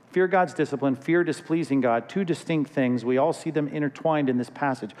 Fear God's discipline, fear displeasing God, two distinct things. We all see them intertwined in this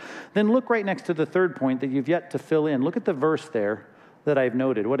passage. Then look right next to the third point that you've yet to fill in. Look at the verse there that I've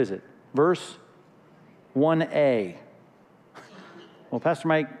noted. What is it? Verse 1a. Well, Pastor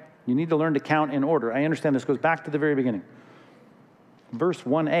Mike, you need to learn to count in order. I understand this goes back to the very beginning. Verse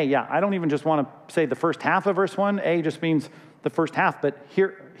 1a, yeah, I don't even just want to say the first half of verse 1. A just means the first half, but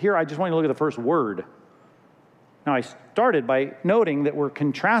here I just want you to look at the first word. Now, I started by noting that we're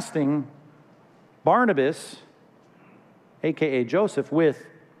contrasting Barnabas, a.k.a. Joseph, with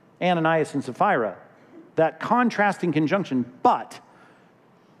Ananias and Sapphira. That contrasting conjunction, but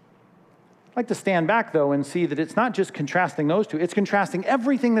I'd like to stand back, though, and see that it's not just contrasting those two. It's contrasting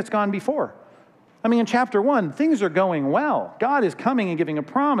everything that's gone before. I mean, in chapter 1, things are going well. God is coming and giving a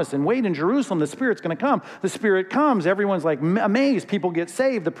promise, and wait in Jerusalem, the Spirit's going to come. The Spirit comes. Everyone's like amazed. People get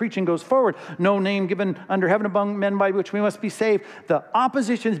saved. The preaching goes forward. No name given under heaven among men by which we must be saved. The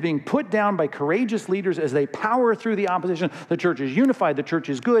opposition is being put down by courageous leaders as they power through the opposition. The church is unified. The church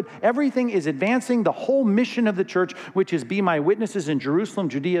is good. Everything is advancing. The whole mission of the church, which is be my witnesses in Jerusalem,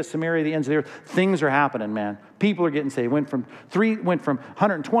 Judea, Samaria, the ends of the earth. Things are happening, man. People are getting saved. Went from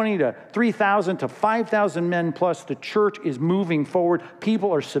 120 to 3,000 to 5,000 men plus. The church is moving forward.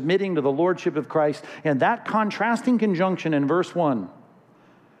 People are submitting to the lordship of Christ. And that contrasting conjunction in verse 1,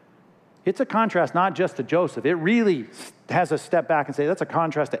 it's a contrast not just to Joseph. It really has a step back and say that's a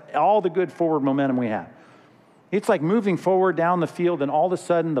contrast to all the good forward momentum we have. It's like moving forward down the field, and all of a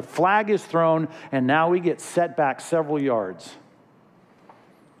sudden the flag is thrown, and now we get set back several yards.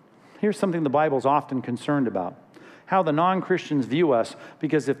 Here's something the Bible's often concerned about: how the non-Christians view us,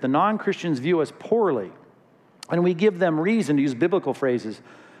 because if the non-Christians view us poorly, and we give them reason, to use biblical phrases,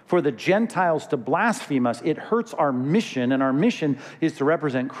 for the Gentiles to blaspheme us, it hurts our mission, and our mission is to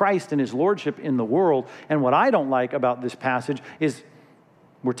represent Christ and his lordship in the world. And what I don't like about this passage is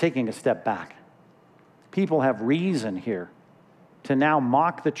we're taking a step back. People have reason here to now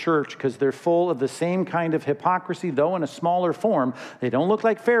mock the church because they're full of the same kind of hypocrisy, though in a smaller form. They don't look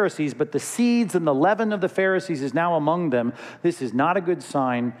like Pharisees, but the seeds and the leaven of the Pharisees is now among them. This is not a good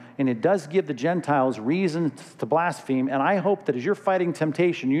sign, and it does give the Gentiles reason to blaspheme. And I hope that as you're fighting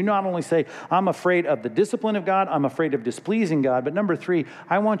temptation, you not only say, I'm afraid of the discipline of God, I'm afraid of displeasing God, but number three,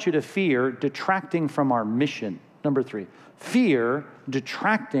 I want you to fear detracting from our mission. Number three, fear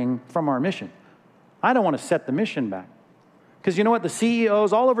detracting from our mission. I don't want to set the mission back. Because you know what? The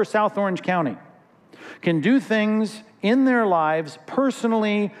CEOs all over South Orange County can do things in their lives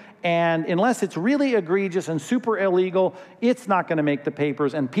personally, and unless it's really egregious and super illegal, it's not going to make the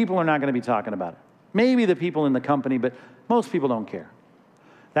papers, and people are not going to be talking about it. Maybe the people in the company, but most people don't care.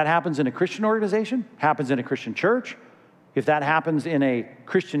 That happens in a Christian organization, happens in a Christian church. If that happens in a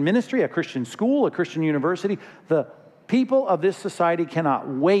Christian ministry, a Christian school, a Christian university, the people of this society cannot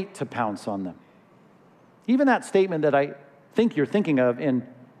wait to pounce on them. Even that statement that I think you're thinking of in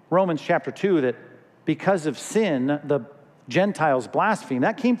Romans chapter 2, that because of sin, the Gentiles blaspheme,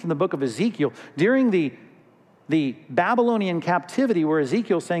 that came from the book of Ezekiel during the Babylonian captivity, where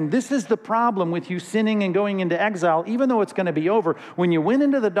Ezekiel's saying, this is the problem with you sinning and going into exile, even though it's going to be over. When you went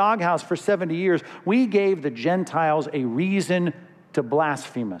into the doghouse for 70 years, we gave the Gentiles a reason to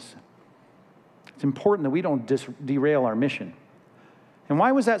blaspheme us. It's important that we don't derail our mission. And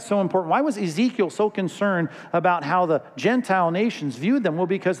why was that so important? Why was Ezekiel so concerned about how the Gentile nations viewed them? Well,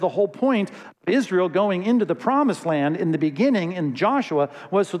 because the whole point of Israel going into the promised land in the beginning in Joshua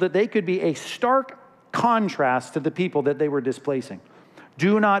was so that they could be a stark contrast to the people that they were displacing.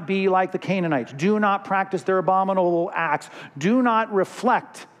 Do not be like the Canaanites. Do not practice their abominable acts. Do not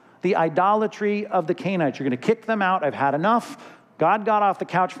reflect the idolatry of the Canaanites. You're going to kick them out. I've had enough. God got off the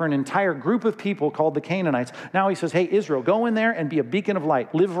couch for an entire group of people called the Canaanites. Now he says, hey, Israel, go in there and be a beacon of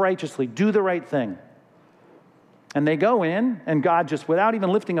light. Live righteously. Do the right thing. And they go in, and God just, without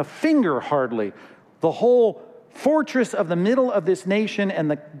even lifting a finger hardly, the whole fortress of the middle of this nation and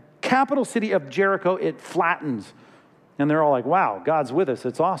the capital city of Jericho, it flattens. And they're all like, wow, God's with us.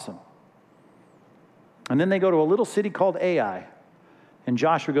 It's awesome. And then they go to a little city called Ai. And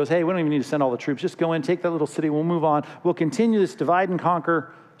Joshua goes, hey, we don't even need to send all the troops. Just go in, take that little city. We'll move on. We'll continue this divide and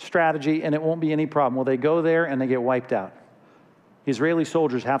conquer strategy, and it won't be any problem. Well, they go there, and they get wiped out. Israeli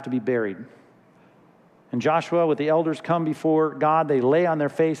soldiers have to be buried. And Joshua, with the elders, come before God. They lay on their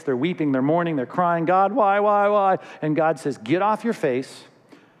face. They're weeping. They're mourning. They're crying, God, why? And God says, get off your face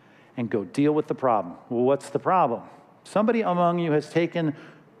and go deal with the problem. Well, what's the problem? Somebody among you has taken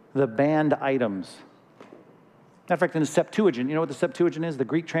the banned items. Matter of fact, in the Septuagint, you know what the Septuagint is? The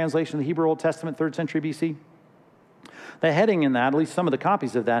Greek translation of the Hebrew Old Testament, 3rd century BC. The heading in that, at least some of the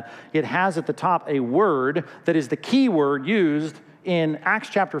copies of that, it has at the top a word that is the key word used in Acts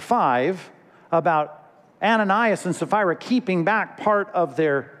chapter 5 about Ananias and Sapphira keeping back part of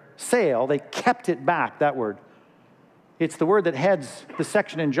their sale. They kept it back, that word. It's the word that heads the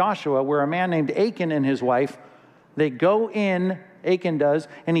section in Joshua where a man named Achan and his wife, they go in, Achan does,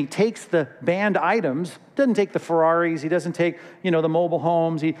 and he takes the banned items, doesn't take the Ferraris, he doesn't take, the mobile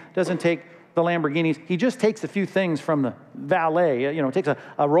homes, he doesn't take the Lamborghinis, he just takes a few things from the valet, takes a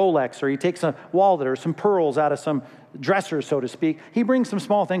Rolex, or he takes a wallet or some pearls out of some dresser, so to speak. He brings some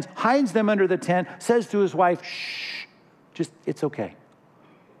small things, hides them under the tent, says to his wife, shh, it's okay.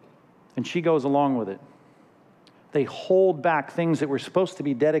 And she goes along with it. They hold back things that were supposed to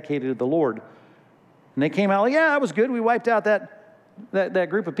be dedicated to the Lord. And they came out like, yeah, that was good. We wiped out that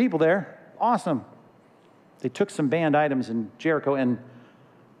group of people there. Awesome. They took some banned items in Jericho, and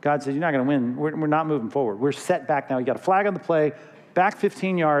God said, you're not going to win. We're not moving forward. We're set back now. You got a flag on the play, back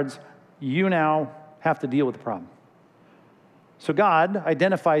 15 yards. You now have to deal with the problem. So God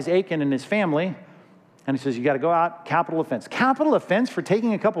identifies Achan and his family, and he says, you got to go out, capital offense. Capital offense for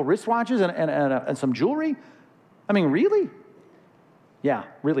taking a couple wristwatches and some jewelry? I mean, really? Yeah,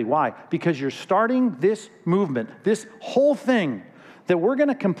 really. Why? Because you're starting this movement, this whole thing that we're going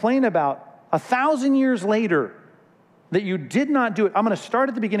to complain about 1,000 years later that you did not do it. I'm going to start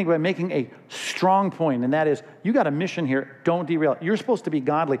at the beginning by making a strong point, and that is, you got a mission here. Don't derail it. You're supposed to be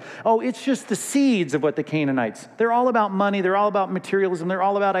godly. Oh, it's just the seeds of what the Canaanites. They're all about money. They're all about materialism. They're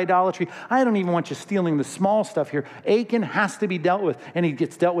all about idolatry. I don't even want you stealing the small stuff here. Achan has to be dealt with, and he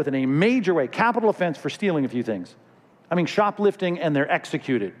gets dealt with in a major way. Capital offense for stealing a few things. I mean, shoplifting, and they're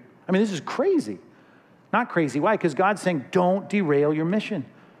executed. I mean, this is crazy. Not crazy. Why? Because God's saying, don't derail your mission.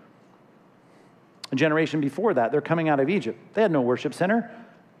 A generation before that, they're coming out of Egypt. They had no worship center.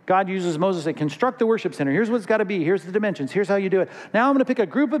 God uses Moses to say, construct the worship center. Here's what it's got to be. Here's the dimensions. Here's how you do it. Now I'm going to pick a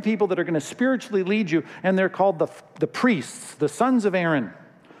group of people that are going to spiritually lead you, and they're called the priests, the sons of Aaron.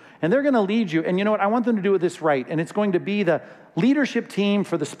 And they're going to lead you. And you know what? I want them to do this right. And it's going to be the leadership team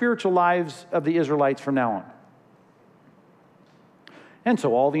for the spiritual lives of the Israelites from now on. And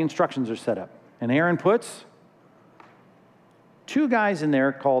so all the instructions are set up. And Aaron puts 2 guys in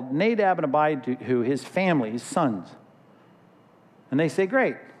there called Nadab and Abihu, his family, his sons. And they say,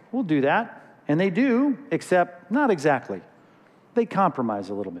 great, we'll do that. And they do, except not exactly. They compromise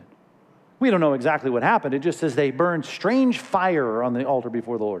a little bit. We don't know exactly what happened. It just says they burned strange fire on the altar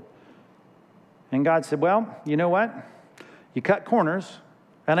before the Lord. And God said, well, you know what? You cut corners.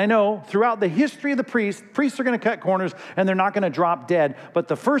 And I know throughout the history of the priests are going to cut corners and they're not going to drop dead. But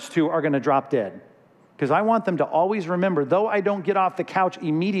the first 2 are going to drop dead. Because I want them to always remember, though I don't get off the couch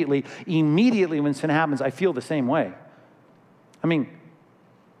immediately when sin happens, I feel the same way. I mean,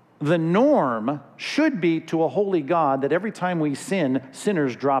 the norm should be to a holy God that every time we sin,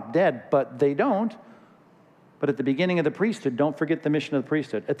 sinners drop dead, but they don't. But at the beginning of the priesthood, don't forget the mission of the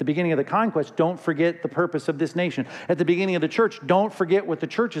priesthood. At the beginning of the conquest, don't forget the purpose of this nation. At the beginning of the church, don't forget what the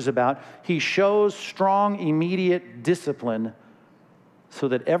church is about. He shows strong, immediate discipline so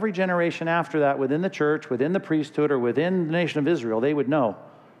that every generation after that within the church, within the priesthood, or within the nation of Israel, they would know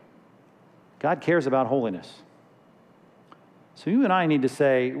God cares about holiness. So you and I need to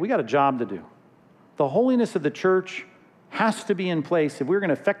say, we got a job to do. The holiness of the church has to be in place if we're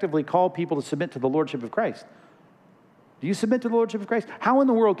going to effectively call people to submit to the lordship of Christ. Do you submit to the lordship of Christ? How in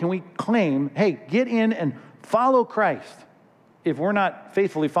the world can we claim, hey, get in and follow Christ if we're not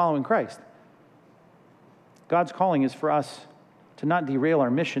faithfully following Christ? God's calling is for us to not derail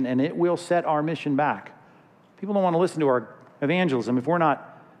our mission, and it will set our mission back. People don't want to listen to our evangelism if we're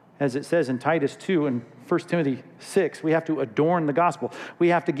not, as it says in Titus 2 and 1 Timothy 6, we have to adorn the gospel. We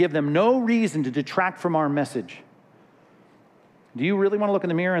have to give them no reason to detract from our message. Do you really want to look in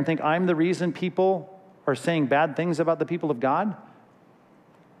the mirror and think, I'm the reason people are saying bad things about the people of God?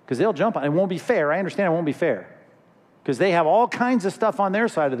 Because they'll jump on it. It won't be fair. I understand it won't be fair. Because they have all kinds of stuff on their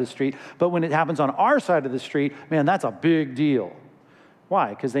side of the street, but when it happens on our side of the street, man, that's a big deal. Why?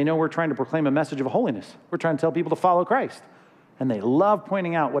 Because they know we're trying to proclaim a message of holiness. We're trying to tell people to follow Christ. And they love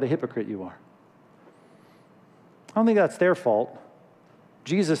pointing out what a hypocrite you are. I don't think that's their fault.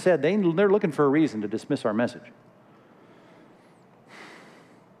 Jesus said they're looking for a reason to dismiss our message.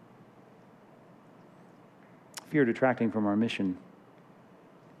 Fear detracting from our mission.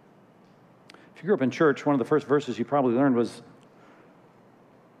 If you grew up in church, one of the first verses you probably learned was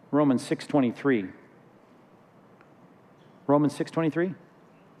Romans 6:23. Romans 6:23?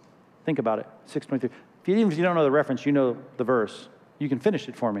 Think about it, 6:23. Even if you don't know the reference, you know the verse. You can finish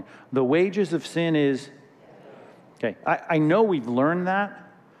it for me. The wages of sin is... Okay, I know we've learned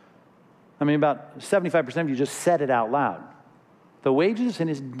that. I mean, about 75% of you just said it out loud. The wages of sin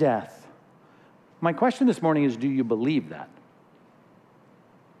is death. My question this morning is, do you believe that?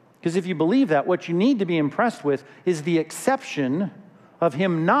 Because if you believe that, what you need to be impressed with is the exception of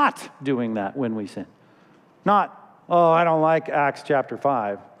him not doing that when we sin. Not, oh, I don't like Acts chapter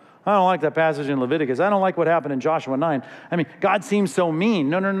 5. I don't like that passage in Leviticus. I don't like what happened in Joshua 9. I mean, God seems so mean.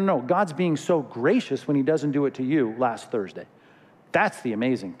 No. God's being so gracious when he doesn't do it to you last Thursday. That's the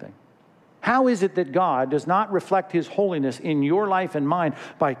amazing thing. How is it that God does not reflect his holiness in your life and mine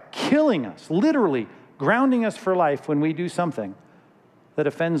by killing us, literally grounding us for life when we do something that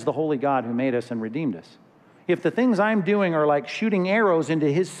offends the holy God who made us and redeemed us? If the things I'm doing are like shooting arrows into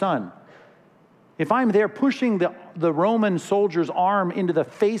his son, if I'm there pushing the Roman soldier's arm into the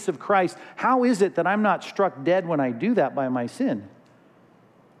face of Christ, how is it that I'm not struck dead when I do that by my sin?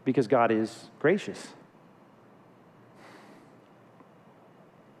 Because God is gracious.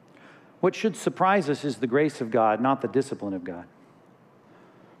 What should surprise us is the grace of God, not the discipline of God.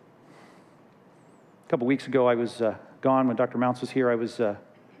 A couple weeks ago, I was gone when Dr. Mounts was here. I was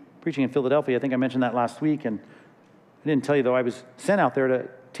preaching in Philadelphia. I think I mentioned that last week. And I didn't tell you, though, I was sent out there to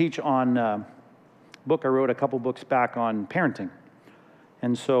teach on book I wrote a couple books back on parenting.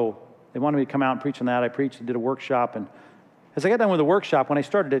 And so they wanted me to come out and preach on that. I preached and did a workshop, and as I got done with the workshop, when I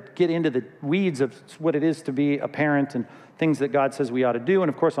started to get into the weeds of what it is to be a parent and things that God says we ought to do, and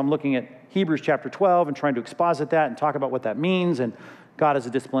of course I'm looking at Hebrews chapter 12 and trying to exposit that and talk about what that means, and God is a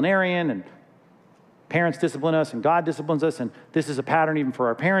disciplinarian, and parents discipline us, and God disciplines us, and this is a pattern even for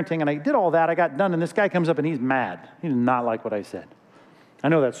our parenting. And I did all that. I got done, and this guy comes up, and he's mad. He did not like what I said. I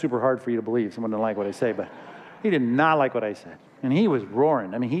know that's super hard for you to believe. Someone didn't like what I say, but he did not like what I said. And he was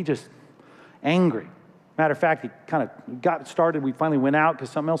roaring. I mean, he just angry. Matter of fact, he kind of got started. We finally went out because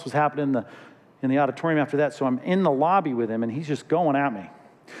something else was happening in the auditorium after that. So I'm in the lobby with him, and he's just going at me.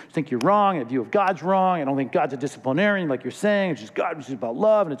 I think you're wrong. Your view of God's wrong. I don't think God's a disciplinarian like you're saying. It's just God, it's just about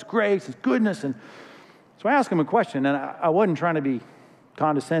love, and it's grace, it's goodness. And so I asked him a question, and I wasn't trying to be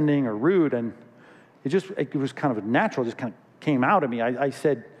condescending or rude, and it was kind of natural, just kind of came out of me. I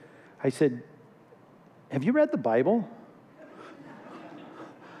said, have you read the Bible?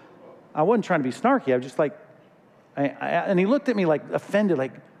 I wasn't trying to be snarky. I was just like, and he looked at me like offended,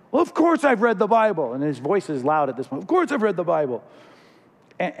 like, well, of course I've read the Bible. And his voice is loud at this point. Of course I've read the Bible.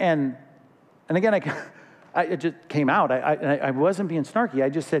 And again, it just came out. I wasn't being snarky. I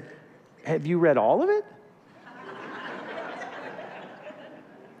just said, have you read all of it?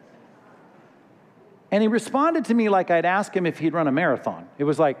 And he responded to me like I'd asked him if he'd run a marathon. It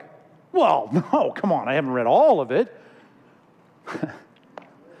was like, well, no, come on, I haven't read all of it.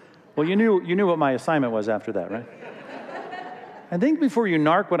 Well, you knew what my assignment was after that, right? I think before you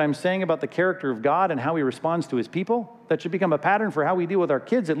narc what I'm saying about the character of God and how he responds to his people, that should become a pattern for how we deal with our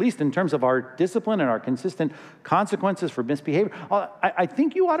kids, at least in terms of our discipline and our consistent consequences for misbehavior. I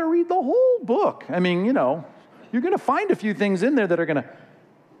think you ought to read the whole book. I mean, you're going to find a few things in there that are going to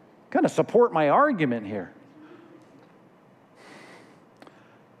kind of support my argument here.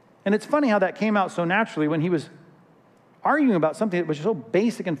 And it's funny how that came out so naturally when he was arguing about something that was so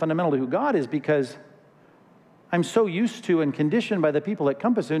basic and fundamental to who God is, because I'm so used to and conditioned by the people at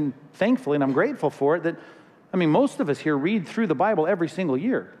Compass, and thankfully, and I'm grateful for it, that, most of us here read through the Bible every single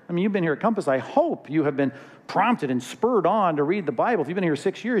year. You've been here at Compass. I hope you have been prompted and spurred on to read the Bible. If you've been here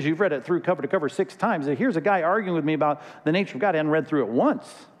 6 years, you've read it through cover to cover 6 times. Here's a guy arguing with me about the nature of God. I hadn't read through it once.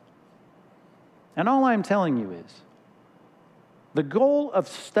 And all I'm telling you is, the goal of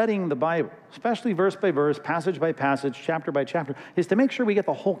studying the Bible, especially verse by verse, passage by passage, chapter by chapter, is to make sure we get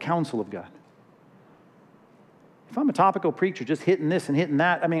the whole counsel of God. If I'm a topical preacher just hitting this and hitting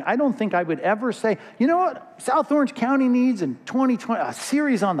that, I don't think I would ever say, you know what, South Orange County needs in 2020 a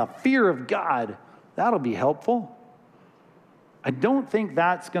series on the fear of God. That'll be helpful. I don't think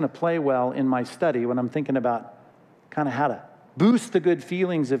that's going to play well in my study when I'm thinking about kind of how to boost the good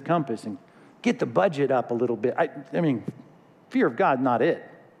feelings of Compass and get the budget up a little bit. Fear of God, not it.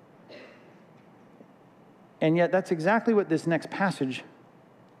 And yet that's exactly what this next passage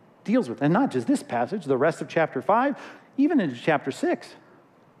deals with. And not just this passage, the rest of chapter 5, even into chapter 6.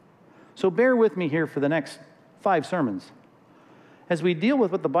 So bear with me here for the next 5 sermons as we deal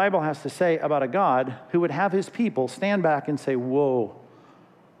with what the Bible has to say about a God who would have his people stand back and say, whoa,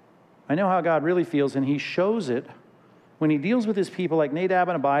 I know how God really feels, and he shows it when he deals with his people like Nadab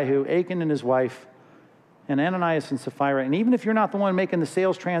and Abihu, Achan and his wife, and Ananias and Sapphira. And even if you're not the one making the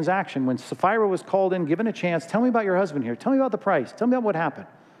sales transaction, when Sapphira was called in, given a chance, tell me about your husband here. Tell me about the price. Tell me about what happened.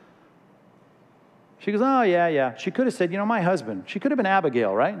 She goes, oh, yeah. She could have said, my husband. She could have been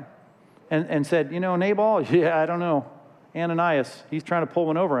Abigail, right? And said, Nabal, yeah, I don't know. Ananias, he's trying to pull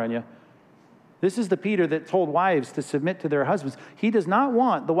one over on you. This is the Peter that told wives to submit to their husbands. He does not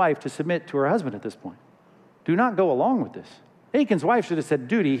want the wife to submit to her husband at this point. Do not go along with this. Achan's wife should have said,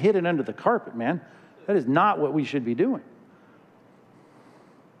 dude, he hid it under the carpet, man. That is not what we should be doing.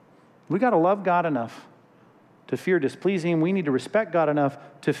 We got to love God enough to fear displeasing him. We need to respect God enough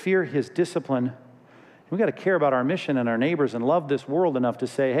to fear his discipline. We got to care about our mission and our neighbors and love this world enough to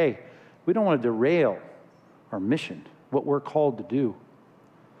say, hey, we don't want to derail our mission, what we're called to do.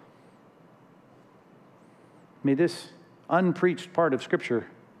 May this unpreached part of Scripture,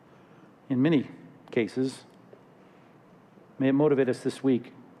 in many cases, may it motivate us this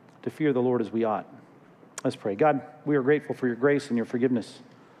week to fear the Lord as we ought. Let's pray. God, we are grateful for your grace and your forgiveness.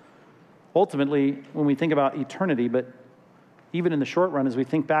 Ultimately, when we think about eternity, but even in the short run, as we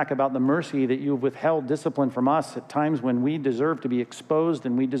think back about the mercy that you have withheld discipline from us at times when we deserve to be exposed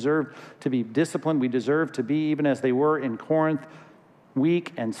and we deserve to be disciplined, we deserve to be, even as they were in Corinth,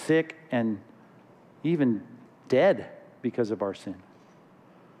 weak and sick and even dead because of our sin.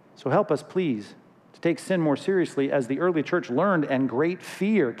 So help us, please, to take sin more seriously as the early church learned, and great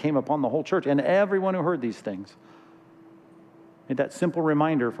fear came upon the whole church and everyone who heard these things. May that simple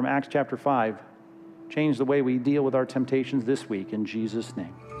reminder from Acts chapter 5 change the way we deal with our temptations this week, in Jesus'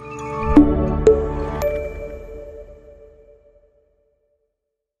 name.